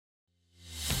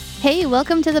Hey,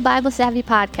 welcome to the Bible Savvy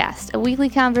Podcast, a weekly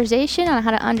conversation on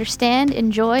how to understand,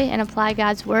 enjoy, and apply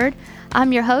God's Word.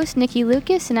 I'm your host, Nikki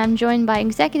Lucas, and I'm joined by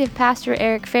Executive Pastor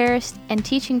Eric Ferris and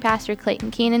Teaching Pastor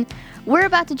Clayton Keenan. We're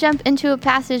about to jump into a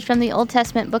passage from the Old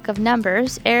Testament book of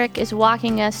Numbers. Eric is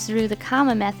walking us through the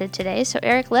comma method today, so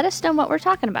Eric, let us know what we're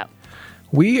talking about.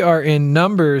 We are in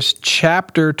Numbers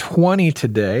chapter 20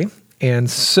 today, and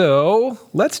so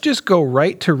let's just go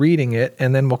right to reading it,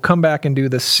 and then we'll come back and do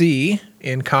the C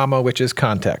in comma, which is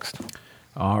context.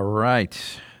 All right.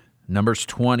 Numbers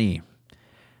 20.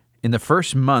 In the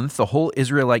first month, the whole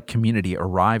Israelite community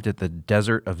arrived at the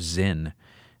desert of Zin,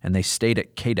 and they stayed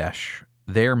at Kadesh.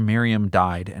 There Miriam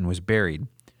died and was buried.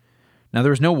 Now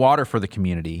there was no water for the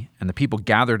community, and the people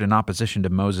gathered in opposition to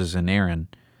Moses and Aaron.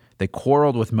 They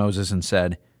quarreled with Moses and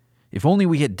said, "If only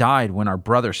we had died when our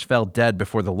brothers fell dead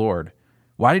before the Lord.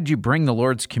 Why did you bring the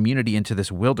Lord's community into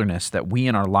this wilderness that we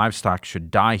and our livestock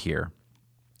should die here?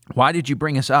 Why did you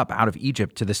bring us up out of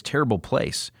Egypt to this terrible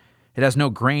place? It has no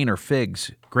grain or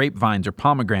figs, grapevines or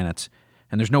pomegranates,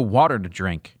 and there's no water to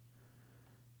drink."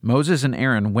 Moses and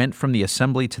Aaron went from the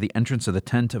assembly to the entrance of the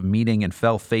tent of meeting and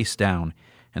fell face down,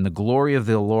 and the glory of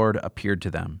the Lord appeared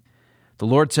to them. The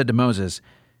Lord said to Moses,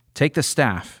 "Take the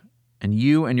staff, and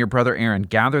you and your brother Aaron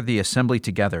gather the assembly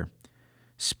together.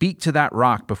 Speak to that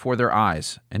rock before their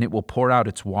eyes, and it will pour out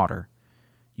its water.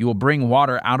 You will bring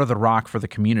water out of the rock for the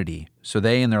community, so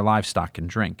they and their livestock can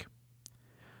drink."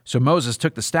 So Moses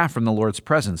took the staff from the Lord's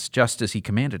presence, just as he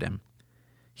commanded him.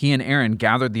 He and Aaron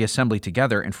gathered the assembly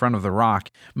together in front of the rock.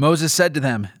 Moses said to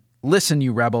them, "Listen,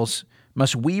 you rebels,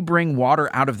 must we bring water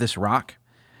out of this rock?"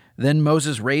 Then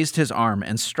Moses raised his arm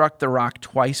and struck the rock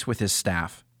twice with his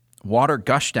staff. Water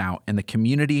gushed out, and the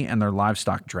community and their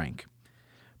livestock drank.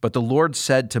 But the Lord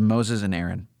said to Moses and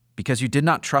Aaron, "Because you did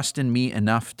not trust in me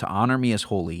enough to honor me as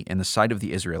holy in the sight of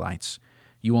the Israelites,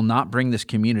 you will not bring this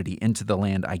community into the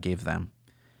land I gave them."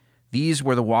 These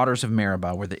were the waters of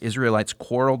Meribah, where the Israelites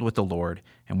quarreled with the Lord,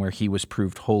 and where he was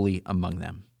proved holy among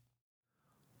them.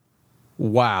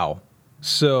 Wow.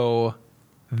 So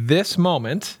this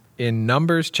moment in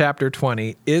Numbers chapter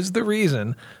 20 is the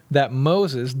reason that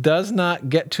Moses does not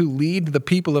get to lead the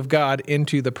people of God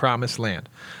into the promised land.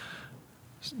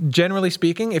 Generally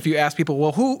speaking, if you ask people,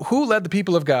 well, who led the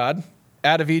people of God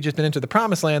out of Egypt and into the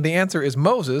promised land, the answer is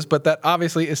Moses, but that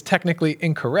obviously is technically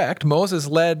incorrect. Moses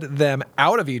led them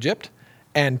out of Egypt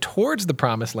and towards the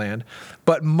promised land,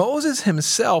 but Moses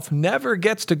himself never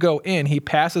gets to go in. He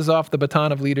passes off the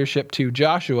baton of leadership to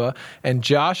Joshua, and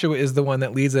Joshua is the one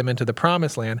that leads them into the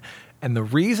promised land. And the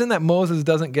reason that Moses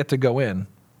doesn't get to go in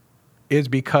is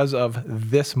because of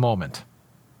this moment.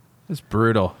 It's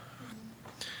brutal.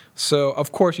 So,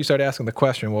 of course, you start asking the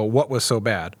question, well, what was so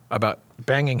bad about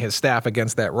banging his staff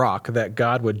against that rock that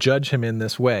God would judge him in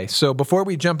this way? So before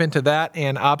we jump into that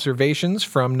and observations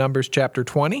from Numbers chapter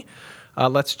 20,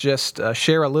 let's just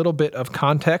share a little bit of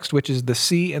context, which is the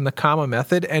C in the comma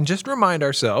method, and just remind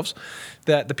ourselves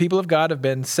that the people of God have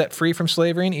been set free from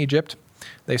slavery in Egypt.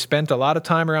 They spent a lot of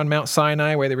time around Mount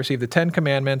Sinai where they received the 10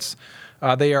 Commandments.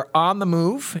 They are on the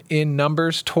move in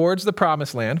Numbers towards the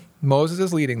promised land. Moses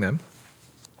is leading them.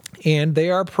 And they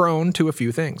are prone to a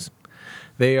few things.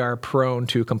 They are prone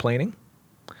to complaining.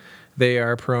 They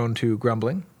are prone to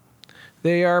grumbling.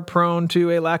 They are prone to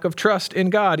a lack of trust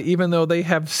in God, even though they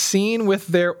have seen with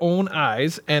their own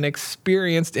eyes and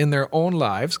experienced in their own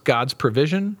lives God's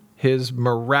provision, his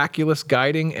miraculous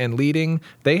guiding and leading.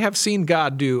 They have seen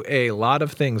God do a lot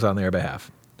of things on their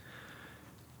behalf.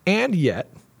 And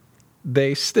yet,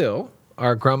 they still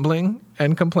are grumbling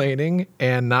and complaining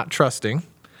and not trusting.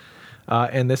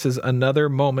 And this is another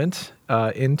moment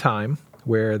in time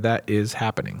where that is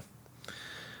happening.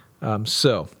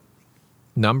 So,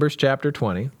 Numbers chapter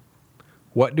 20,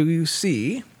 what do you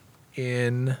see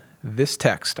in this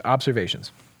text?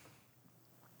 Observations.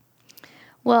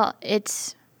 Well,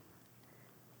 it's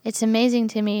amazing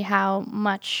to me how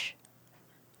much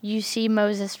you see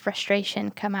Moses'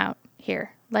 frustration come out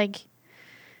here. Like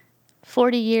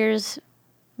 40 years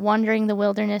wandering the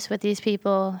wilderness with these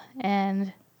people,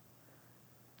 and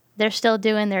they're still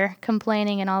doing their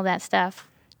complaining and all that stuff.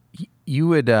 You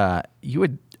would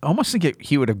almost think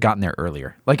he would have gotten there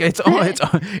earlier. Like it's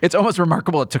almost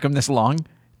remarkable it took him this long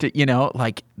to,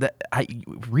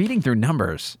 reading through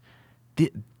Numbers.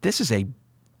 This is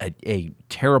a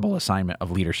terrible assignment of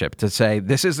leadership to say,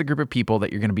 this is the group of people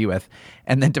that you're going to be with.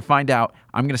 And then to find out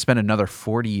I'm going to spend another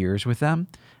 40 years with them,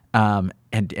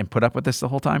 and put up with this the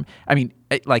whole time. I mean,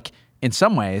 in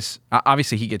some ways,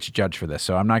 obviously he gets judged for this,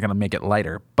 so I'm not going to make it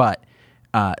lighter, but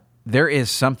there is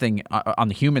something on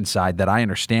the human side that I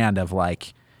understand of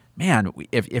like, man,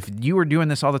 if you were doing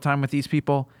this all the time with these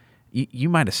people, you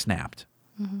might have snapped.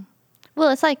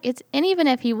 Well, and even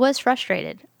if he was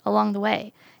frustrated along the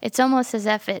way, it's almost as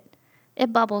if it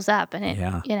bubbles up and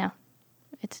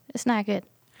it's not good.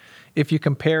 If you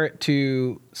compare it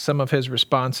to some of his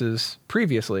responses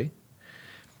previously,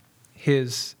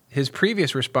 his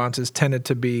previous responses tended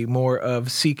to be more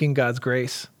of seeking God's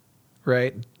grace,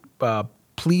 right?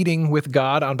 Pleading with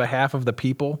God on behalf of the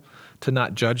people to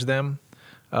not judge them.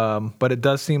 But it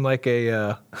does seem like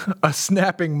a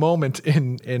snapping moment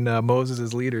in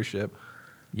Moses' leadership.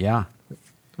 Yeah.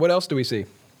 What else do we see?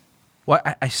 Well,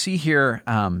 I see here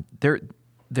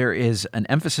there is an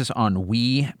emphasis on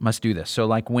we must do this. So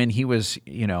like when he was,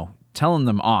 telling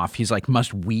them off, he's like,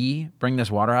 must we bring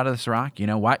this water out of this rock?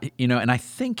 Why? And I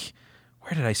think,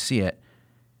 where did I see it?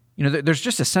 There's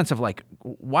just a sense of like,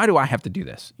 why do I have to do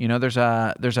this?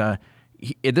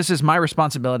 This is my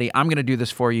responsibility. I'm going to do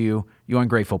this for you, you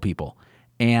ungrateful people.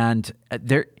 And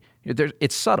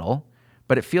it's subtle,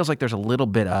 but it feels like there's a little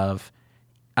bit of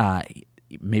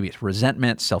maybe it's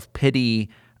resentment, self-pity,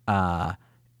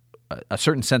 a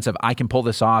certain sense of I can pull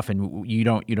this off and you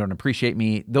don't appreciate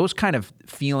me. Those kind of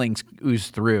feelings ooze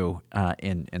through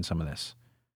in some of this.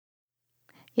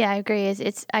 Yeah, I agree.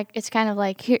 It's kind of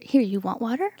like, here, you want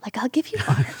water? Like, I'll give you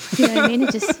water. You know what I mean?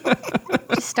 It just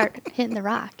start hitting the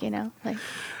rock, Like,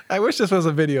 I wish this was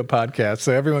a video podcast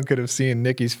so everyone could have seen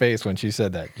Nikki's face when she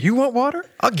said that. You want water?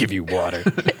 I'll give you water.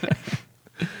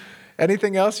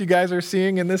 Anything else you guys are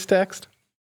seeing in this text?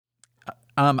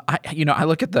 I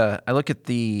look at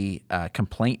the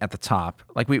complaint at the top.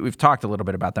 Like we've talked a little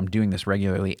bit about them doing this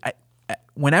regularly.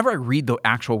 Whenever I read the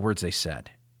actual words they said,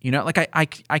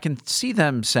 I can see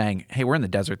them saying, "Hey, we're in the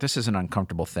desert. This is an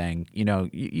uncomfortable thing.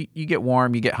 You get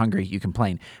warm, you get hungry, you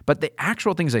complain." But the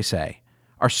actual things they say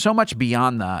are so much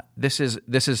beyond this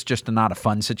is just not a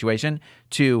fun situation.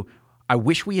 To I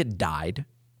wish we had died.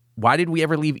 Why did we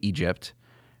ever leave Egypt?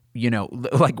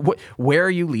 Where are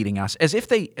you leading us? As if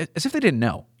they didn't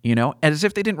know, as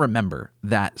if they didn't remember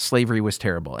that slavery was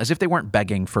terrible, as if they weren't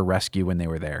begging for rescue when they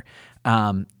were there.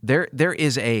 There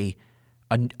is a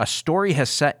story has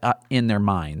set up in their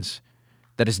minds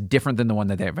that is different than the one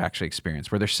that they have actually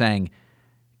experienced, where they're saying,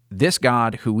 this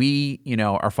God who we,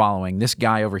 are following, this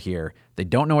guy over here, they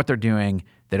don't know what they're doing,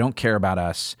 they don't care about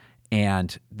us,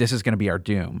 and this is going to be our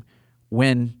doom.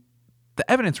 When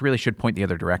the evidence really should point the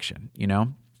other direction,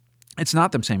 It's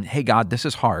not them saying, hey, God, this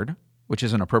is hard, which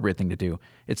is an appropriate thing to do.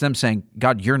 It's them saying,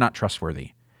 God, you're not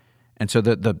trustworthy. And so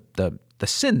the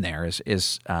sin there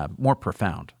is more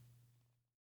profound.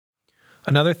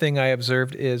 Another thing I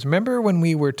observed is, remember when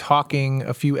we were talking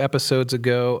a few episodes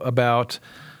ago about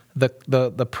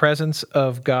the presence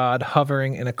of God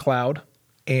hovering in a cloud,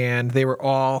 and they were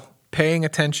all paying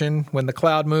attention. When the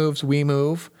cloud moves, we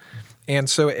move. And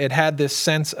so it had this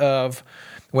sense of,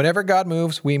 whenever God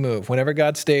moves, we move. Whenever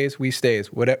God stays, we stay.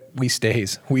 Whenever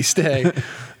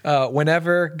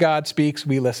God speaks,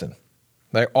 we listen.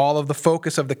 Like, all of the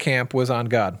focus of the camp was on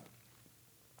God.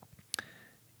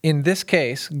 In this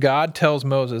case, God tells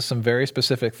Moses some very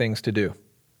specific things to do,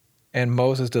 and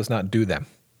Moses does not do them.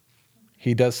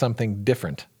 He does something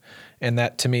different. And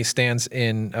that, to me, stands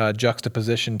in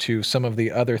juxtaposition to some of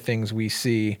the other things we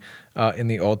see in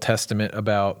the Old Testament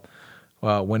about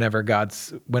whenever God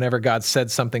said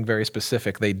something very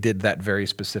specific, they did that very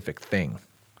specific thing.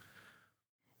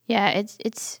 Yeah,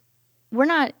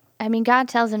 God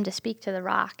tells him to speak to the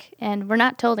rock, and we're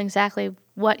not told exactly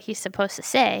what he's supposed to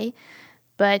say,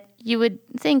 but you would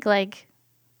think, like,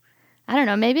 I don't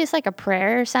know, maybe it's like a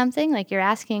prayer or something, like you're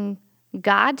asking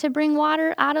God to bring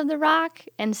water out of the rock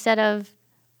instead of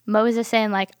Moses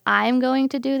saying, like, I'm going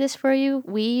to do this for you.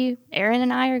 Aaron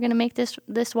and I are going to make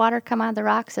this water come out of the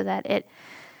rock so that it,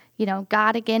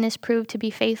 God again is proved to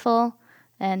be faithful,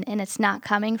 and it's not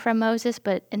coming from Moses,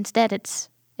 but instead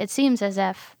it seems as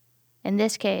if, in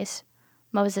this case,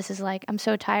 Moses is like, I'm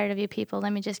so tired of you people.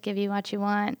 Let me just give you what you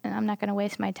want, and I'm not going to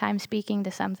waste my time speaking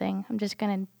to something. I'm just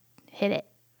going to hit it.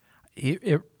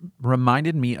 It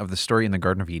reminded me of the story in the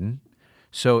Garden of Eden.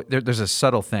 So there's a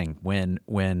subtle thing when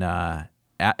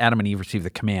Adam and Eve received the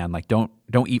command, like, don't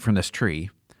eat from this tree,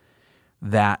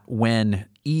 that when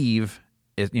Eve,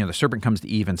 the serpent comes to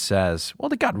Eve and says, well,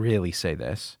 did God really say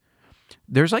this?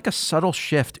 There's like a subtle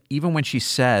shift even when she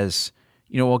says,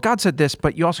 well, God said this,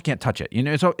 but you also can't touch it.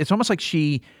 It's almost like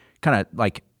she kind of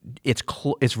like,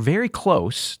 it's very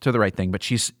close to the right thing, but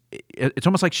it's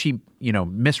almost like she,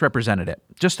 misrepresented it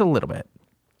just a little bit.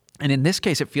 And in this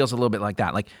case, it feels a little bit like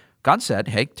that. Like, God said,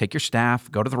 hey, take your staff,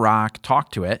 go to the rock, talk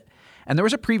to it. And there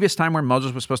was a previous time where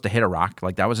Moses was supposed to hit a rock,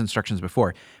 like that was instructions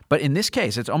before. But in this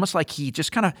case, it's almost like he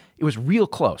just it was real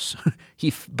close,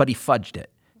 but he fudged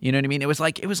it. You know what I mean? It was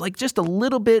like just a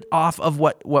little bit off of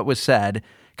what was said,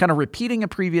 kind of repeating a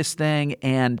previous thing,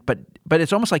 but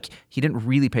it's almost like he didn't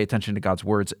really pay attention to God's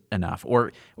words enough,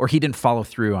 or he didn't follow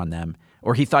through on them,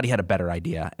 or he thought he had a better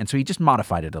idea, and so he just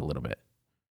modified it a little bit.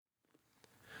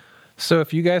 So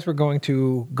if you guys were going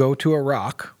to go to a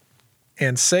rock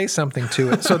and say something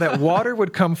to it so that water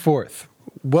would come forth,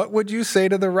 what would you say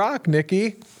to the rock,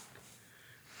 Nikki?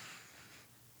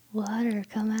 Water,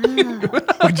 come out.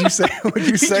 Would you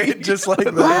say it just like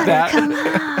Water, that? come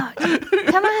out.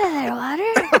 Come out of there,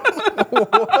 water.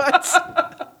 What?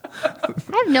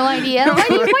 I have no idea. Why'd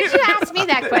you ask me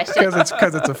that question?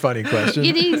 Because it's a funny question.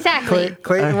 Exactly.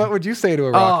 Clayton, what would you say to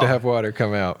a rock to have water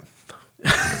come out?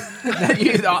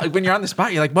 When you're on the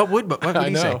spot, you're like, what would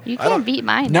you say? You can't beat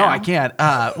mine. No, now. I can't.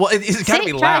 Well, it's got to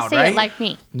be Try to loud, say right? it like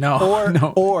me.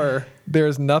 No. Or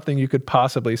there's nothing you could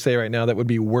possibly say right now that would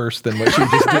be worse than what you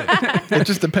just did. It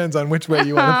just depends on which way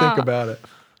you want to think about it.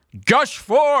 Gush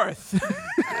forth.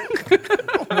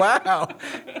 Wow.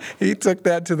 He took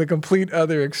that to the complete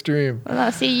other extreme.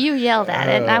 Well, see, you yelled at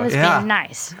it, and I was being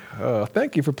nice. Oh,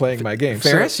 thank you for playing my game.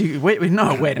 Ferris, wait a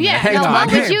minute. Yeah, Hang no, on. what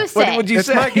would you say? What would you It's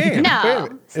say? my game. No, Wait a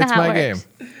minute. it's not It's how my it game.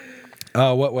 works.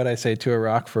 What would I say to a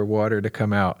rock for water to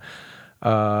come out?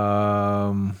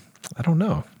 I don't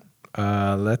know.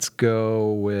 Let's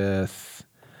go with...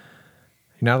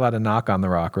 You're not allowed to knock on the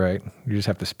rock, right? You just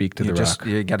have to speak to the rock.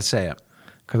 You got to say it.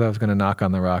 Because I was going to knock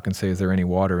on the rock and say, is there any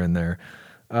water in there?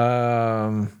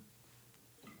 I'm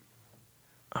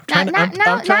trying to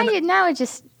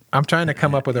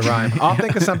come up with a rhyme. I'll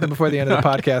think of something before the end of the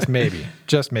podcast, maybe.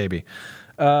 Just maybe.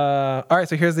 All right,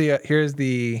 so here's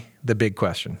the big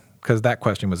question, because that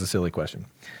question was a silly question.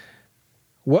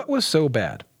 What was so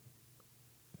bad,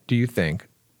 do you think,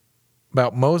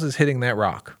 about Moses hitting that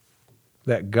rock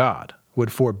that God would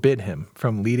forbid him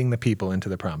from leading the people into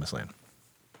the promised land?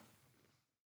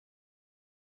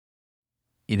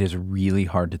 It is really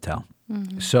hard to tell.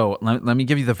 Mm-hmm. So let me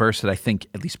give you the verse that I think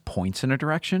at least points in a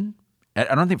direction.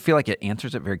 I don't feel like it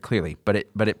answers it very clearly, but it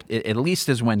at least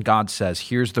is when God says,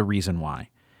 here's the reason why.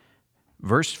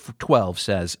 Verse 12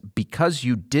 says, because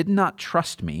you did not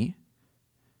trust me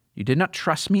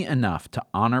enough to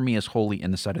honor me as holy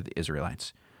in the sight of the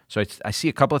Israelites. So I see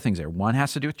a couple of things there. One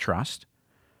has to do with trust.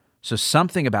 So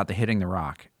something about the hitting the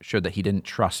rock showed that he didn't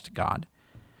trust God.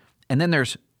 And then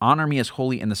there's honor me as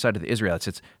holy in the sight of the Israelites.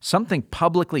 It's something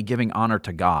publicly giving honor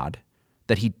to God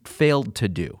that he failed to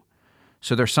do.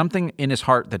 So there's something in his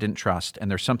heart that didn't trust, and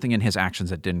there's something in his actions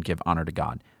that didn't give honor to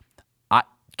God.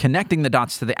 Connecting the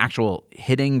dots to the actual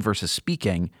hitting versus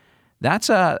speaking, that's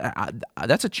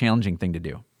a challenging thing to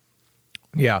do.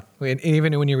 Yeah, and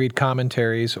even when you read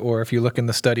commentaries, or if you look in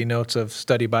the study notes of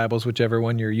study Bibles, whichever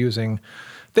one you're using,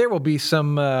 there will be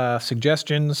some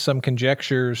suggestions, some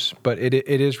conjectures, but it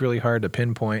is really hard to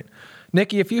pinpoint.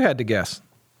 Nikki, if you had to guess.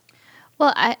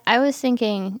 Well, I was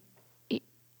thinking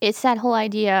it's that whole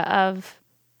idea of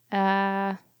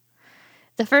the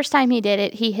first time he did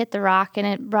it, he hit the rock and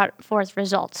it brought forth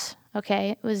results.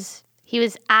 Okay, he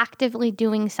was actively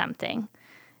doing something,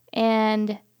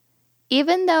 and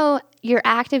even though you're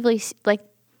actively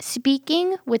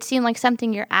speaking would seem like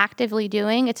something you're actively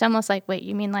doing, it's almost like, wait,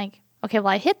 you mean like, okay,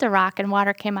 well, I hit the rock and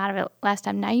water came out of it last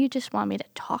time. Now you just want me to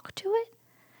talk to it?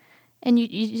 And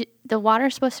the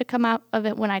water's supposed to come out of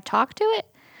it when I talk to it?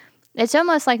 It's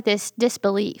almost like this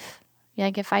disbelief.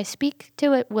 Like, if I speak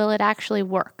to it, will it actually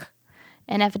work?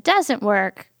 And if it doesn't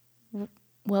work,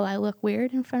 will I look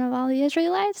weird in front of all the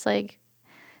Israelites?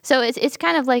 So it's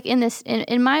kind of like in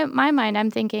my mind,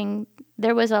 I'm thinking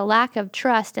there was a lack of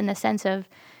trust in the sense of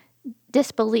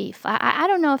disbelief. I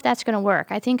don't know if that's going to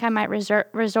work. I think I might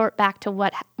resort back to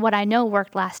what I know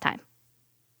worked last time.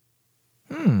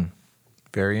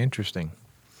 Very interesting.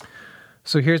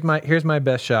 So here's my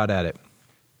best shot at it.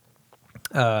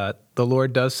 The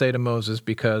Lord does say to Moses,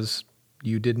 because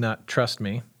you did not trust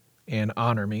me and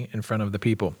honor me in front of the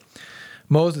people.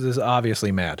 Moses is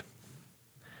obviously mad.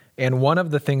 And one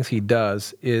of the things he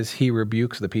does is he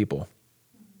rebukes the people,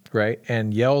 right?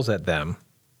 And yells at them,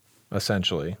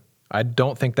 essentially. I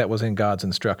don't think that was in God's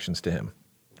instructions to him,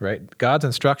 right? God's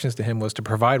instructions to him was to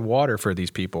provide water for these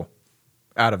people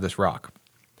out of this rock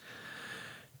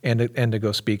and to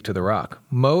go speak to the rock.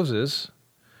 Moses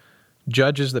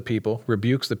judges the people,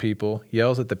 rebukes the people,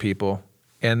 yells at the people,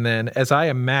 and then as I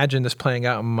imagine this playing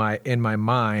out in my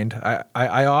mind,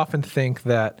 I often think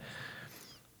that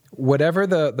whatever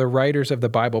the writers of the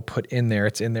Bible put in there,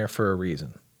 it's in there for a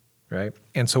reason, right?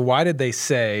 And so why did they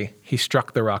say he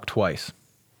struck the rock twice?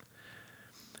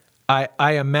 I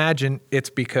imagine it's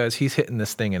because he's hitting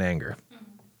this thing in anger.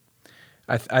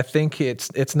 I think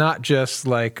it's not just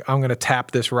like I'm going to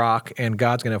tap this rock and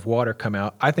God's going to have water come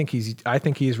out. I think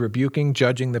he's rebuking,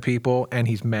 judging the people, and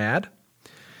he's mad.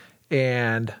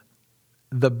 And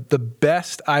the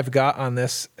best I've got on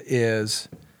this is,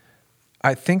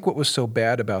 I think what was so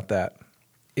bad about that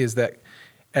is that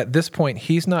at this point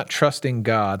he's not trusting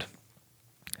God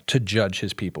to judge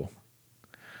his people.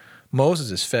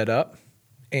 Moses is fed up,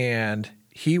 and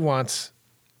he wants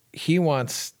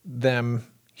them.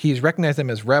 He's recognized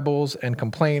them as rebels and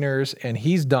complainers, and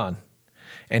he's done.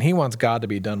 And he wants God to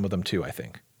be done with them too, I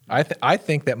think. I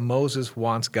think that Moses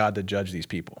wants God to judge these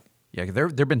people. Yeah, there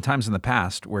have been times in the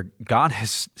past where God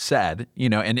has said,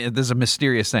 and this is a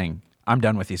mysterious thing, I'm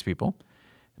done with these people.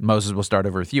 Moses will start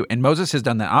over with you. And Moses has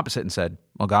done the opposite and said,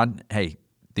 well, God, hey,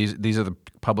 these are the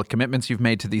public commitments you've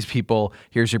made to these people.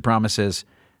 Here's your promises.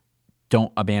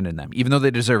 Don't abandon them. Even though they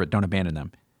deserve it, don't abandon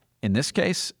them. In this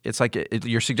case, it's like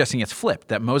you're suggesting it's flipped,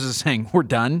 that Moses is saying, we're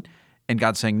done, and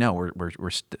God's saying, no,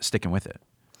 we're sticking with it.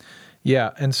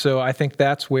 Yeah, and so I think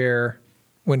that's where,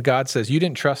 when God says, you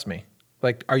didn't trust me,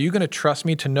 like, are you going to trust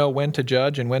me to know when to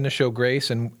judge and when to show grace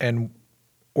and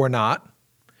or not?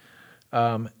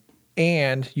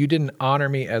 And you didn't honor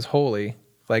me as holy.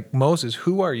 Like, Moses,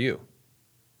 who are you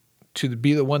to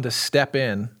be the one to step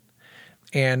in?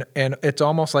 And it's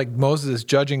almost like Moses is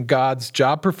judging God's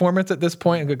job performance at this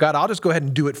point. And go, God, I'll just go ahead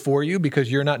and do it for you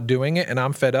because you're not doing it, and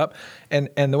I'm fed up. And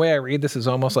the way I read this is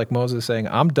almost like Moses saying,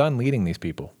 I'm done leading these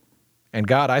people. And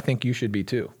God, I think you should be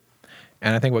too.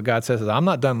 And I think what God says is, I'm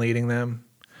not done leading them.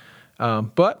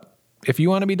 But if you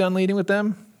want to be done leading with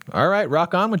them, all right,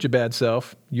 rock on with your bad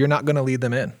self. You're not going to lead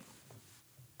them in.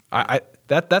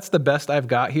 That's the best I've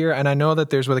got here. And I know that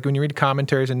there's, like, when you read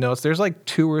commentaries and notes, there's like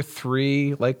 2 or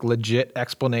 3 like legit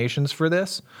explanations for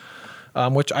this,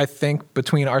 which I think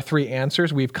between our 3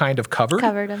 answers we've kind of covered.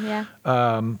 Covered them,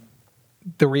 yeah.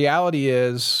 The reality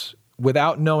is,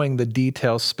 without knowing the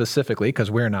details specifically,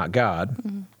 because we're not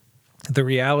God, the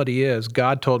reality is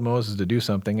God told Moses to do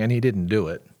something and he didn't do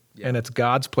it. Yeah. And it's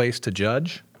God's place to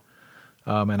judge.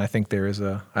 And I think there's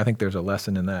a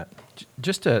lesson in that.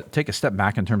 Just to take a step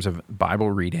back in terms of Bible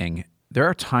reading, there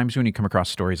are times when you come across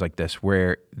stories like this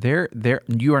where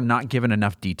you are not given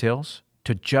enough details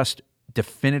to just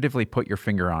definitively put your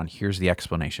finger on, here's the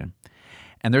explanation.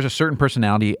 And there's a certain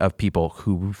personality of people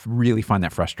who really find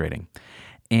that frustrating.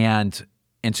 And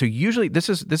so usually this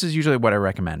is usually what I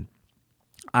recommend.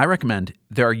 I recommend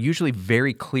there are usually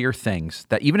very clear things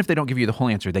that even if they don't give you the whole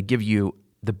answer, they give you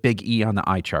the big E on the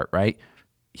eye chart, right?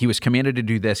 He was commanded to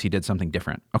do this, he did something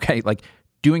different. Okay, like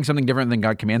doing something different than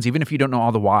God commands, even if you don't know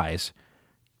all the whys,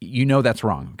 you know that's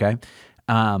wrong, okay?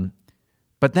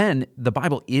 But then the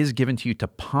Bible is given to you to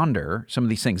ponder some of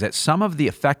these things. That some of the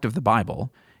effect of the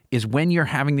Bible is when you're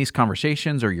having these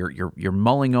conversations or you're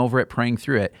mulling over it, praying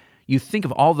through it, you think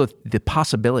of all the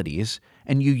possibilities,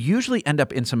 and you usually end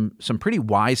up in some pretty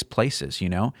wise places,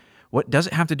 What does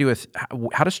it have to do with,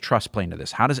 how does trust play into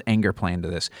this? How does anger play into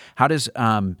this? How does,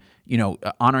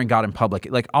 honoring God in public?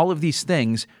 Like all of these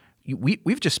things,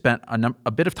 we've just spent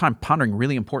a bit of time pondering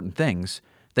really important things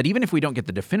that even if we don't get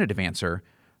the definitive answer,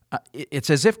 it's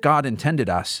as if God intended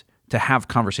us to have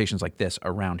conversations like this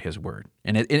around his word.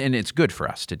 And it's good for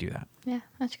us to do that. Yeah,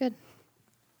 that's good.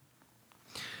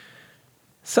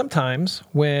 Sometimes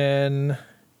when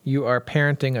you are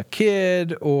parenting a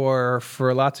kid, or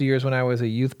for lots of years when I was a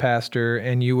youth pastor,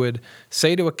 and you would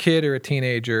say to a kid or a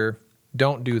teenager,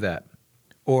 don't do that.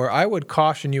 Or I would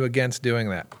caution you against doing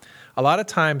that. A lot of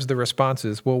times the response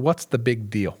is, well, what's the big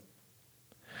deal?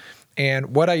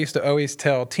 And what I used to always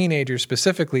tell teenagers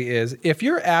specifically is, if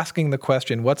you're asking the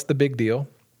question, what's the big deal?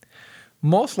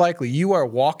 Most likely you are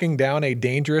walking down a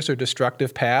dangerous or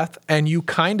destructive path, and you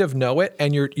kind of know it,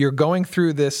 and you're going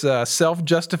through this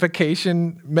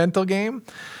self-justification mental game.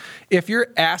 If you're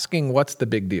asking what's the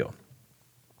big deal,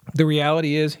 the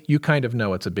reality is you kind of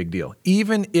know it's a big deal.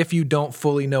 Even if you don't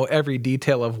fully know every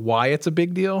detail of why it's a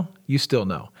big deal, you still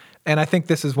know. And I think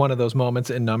this is one of those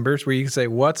moments in Numbers where you can say,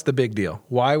 what's the big deal?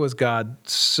 Why was God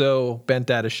so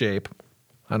bent out of shape?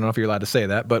 I don't know if you're allowed to say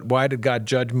that, but why did God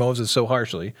judge Moses so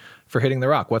harshly for hitting the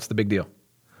rock? What's the big deal?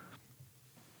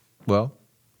 Well,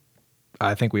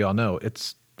 I think we all know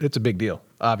it's a big deal,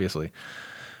 obviously.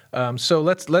 So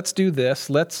let's do this.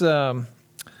 Let's go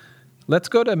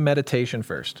to meditation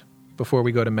first before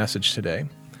we go to message today.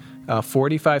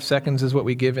 45 seconds is what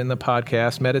we give in the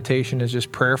podcast. Meditation is just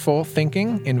prayerful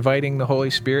thinking, inviting the Holy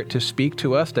Spirit to speak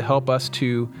to us, to help us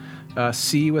to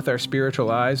see with our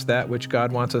spiritual eyes that which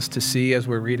God wants us to see as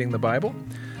we're reading the Bible.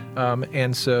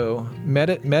 And so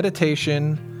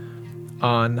meditation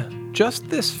on just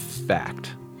this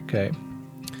fact, okay?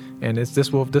 And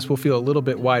this will feel a little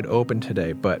bit wide open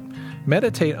today, but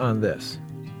meditate on this.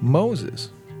 Moses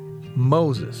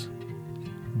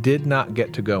did not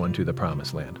get to go into the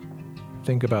promised land.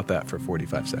 Think about that for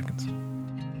 45 seconds.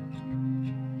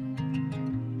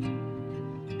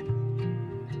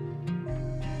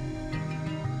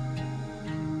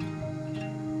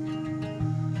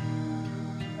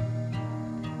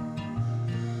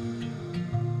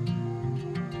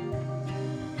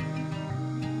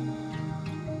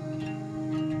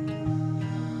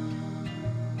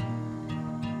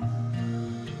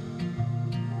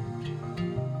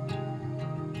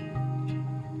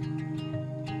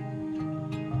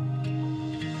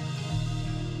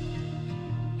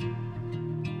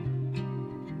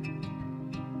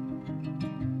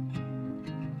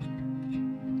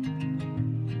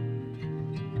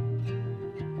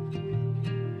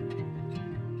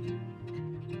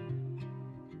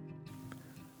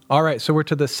 All right, so we're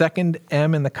to the second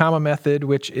M in the comma method,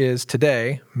 which is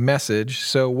today, message.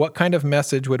 So what kind of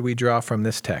message would we draw from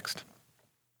this text?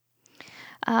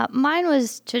 Mine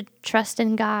was to trust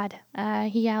in God.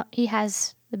 He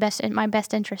has my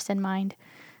best interest in mind.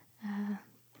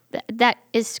 That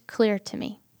is clear to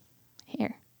me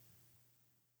here.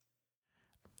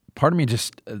 Part of me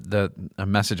just, a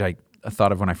message I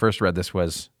thought of when I first read this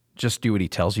was just do what he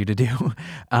tells you to do.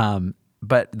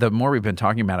 But the more we've been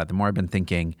talking about it, the more I've been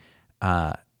thinking,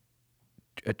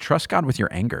 trust God with your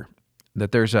anger.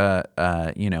 That there's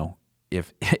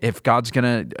if God's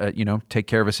gonna, take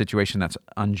care of a situation that's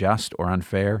unjust or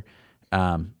unfair,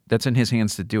 that's in His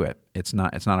hands to do it. It's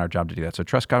not our job to do that. So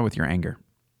trust God with your anger.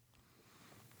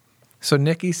 So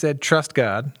Nikki said, trust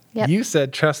God. Yep. You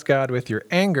said, trust God with your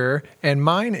anger. And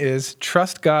mine is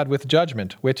trust God with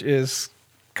judgment, which is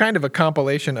kind of a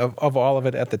compilation of all of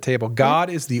it at the table. God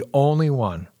is the only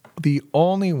one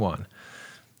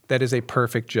that is a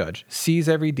perfect judge, sees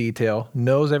every detail,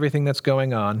 knows everything that's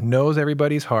going on, knows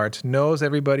everybody's hearts, knows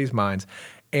everybody's minds,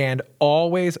 and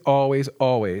always, always,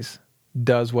 always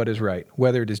does what is right,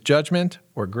 whether it is judgment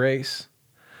or grace,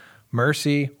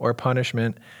 mercy or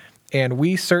punishment. And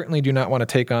we certainly do not want to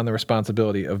take on the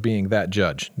responsibility of being that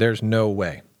judge. There's no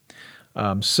way.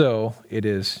 So it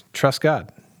is trust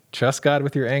God. Trust God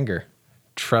with your anger.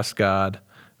 Trust God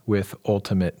with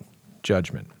ultimate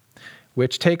judgment.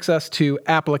 Which takes us to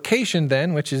application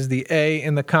then, which is the A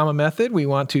in the comma method. We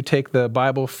want to take the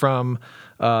Bible from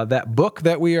that book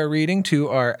that we are reading to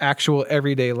our actual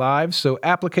everyday lives. So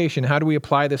application, how do we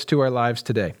apply this to our lives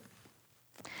today?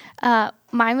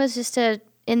 Mine was just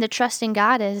in the trusting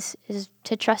God is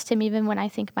to trust Him even when I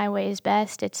think my way is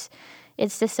best. It's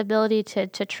this ability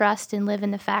to trust and live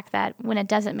in the fact that when it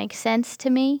doesn't make sense to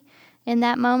me in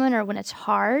that moment or when it's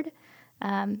hard,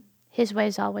 His way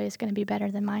is always going to be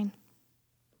better than mine.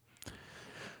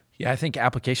 Yeah, I think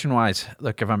application-wise,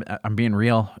 look, if I'm being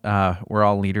real, we're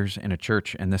all leaders in a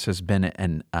church, and this has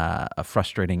been a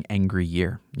frustrating, angry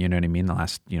year. You know what I mean? The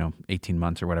last 18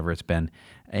 months or whatever it's been,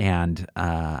 and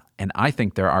I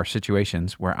think there are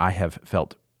situations where I have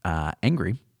felt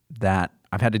angry that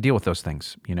I've had to deal with those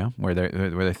things. Where there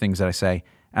are things that I say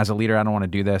as a leader, I don't want to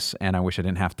do this, and I wish I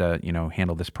didn't have to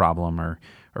handle this problem or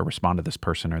respond to this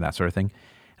person or that sort of thing.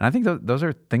 And I think those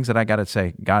are things that I got to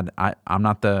say, God, I'm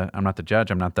not the judge.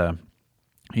 I'm not the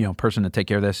person to take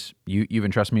care of this. You've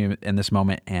entrusted me in this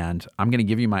moment, and I'm going to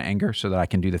give you my anger so that I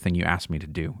can do the thing you asked me to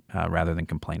do, rather than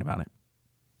complain about it.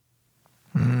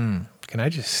 Can I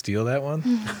just steal that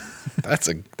one? That's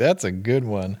a good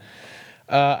one.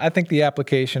 I think the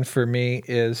application for me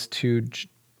is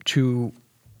to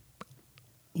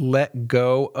let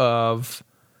go of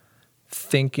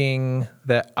thinking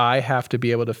that I have to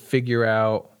be able to figure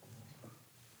out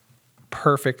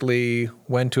perfectly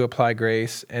when to apply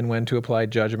grace and when to apply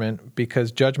judgment,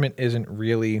 because judgment isn't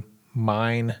really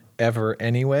mine ever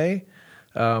anyway,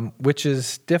 which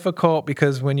is difficult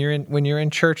because when you're in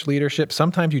church leadership,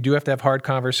 sometimes you do have to have hard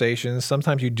conversations.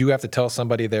 Sometimes you do have to tell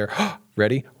somebody they're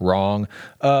ready, wrong,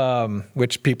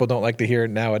 which people don't like to hear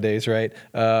nowadays, right?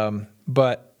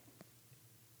 But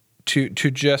to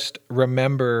just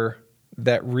remember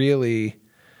that really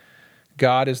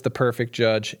God is the perfect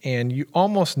judge, and you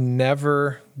almost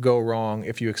never go wrong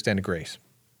if you extend grace.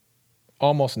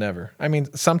 Almost never. I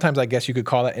mean, sometimes I guess you could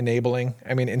call that enabling.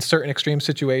 I mean, in certain extreme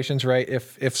situations, right?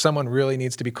 If someone really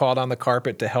needs to be called on the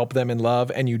carpet to help them in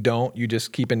love and you don't, you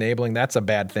just keep enabling, that's a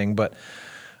bad thing. But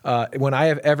when I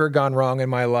have ever gone wrong in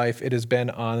my life, it has been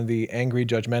on the angry,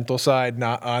 judgmental side,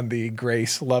 not on the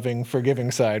grace, loving, forgiving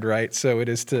side, right? So it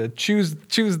is to choose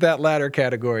that latter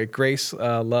category, grace,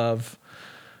 love,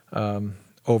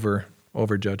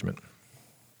 over judgment.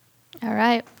 All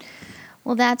right.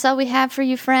 Well, that's all we have for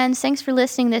you, friends. Thanks for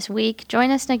listening this week.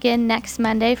 Join us again next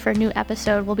Monday for a new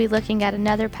episode. We'll be looking at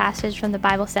another passage from the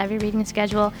Bible Savvy reading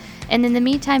schedule. And in the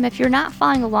meantime, if you're not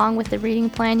following along with the reading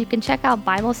plan, you can check out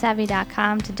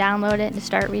BibleSavvy.com to download it and to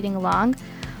start reading along.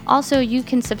 Also, you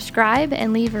can subscribe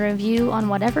and leave a review on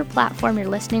whatever platform you're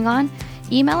listening on.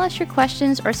 Email us your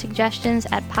questions or suggestions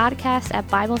at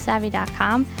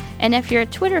podcast@BibleSavvy.com. And if you're a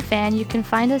Twitter fan, you can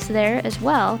find us there as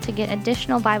well to get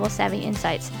additional Bible Savvy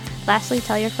insights. Lastly,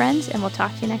 tell your friends, and we'll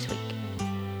talk to you next week.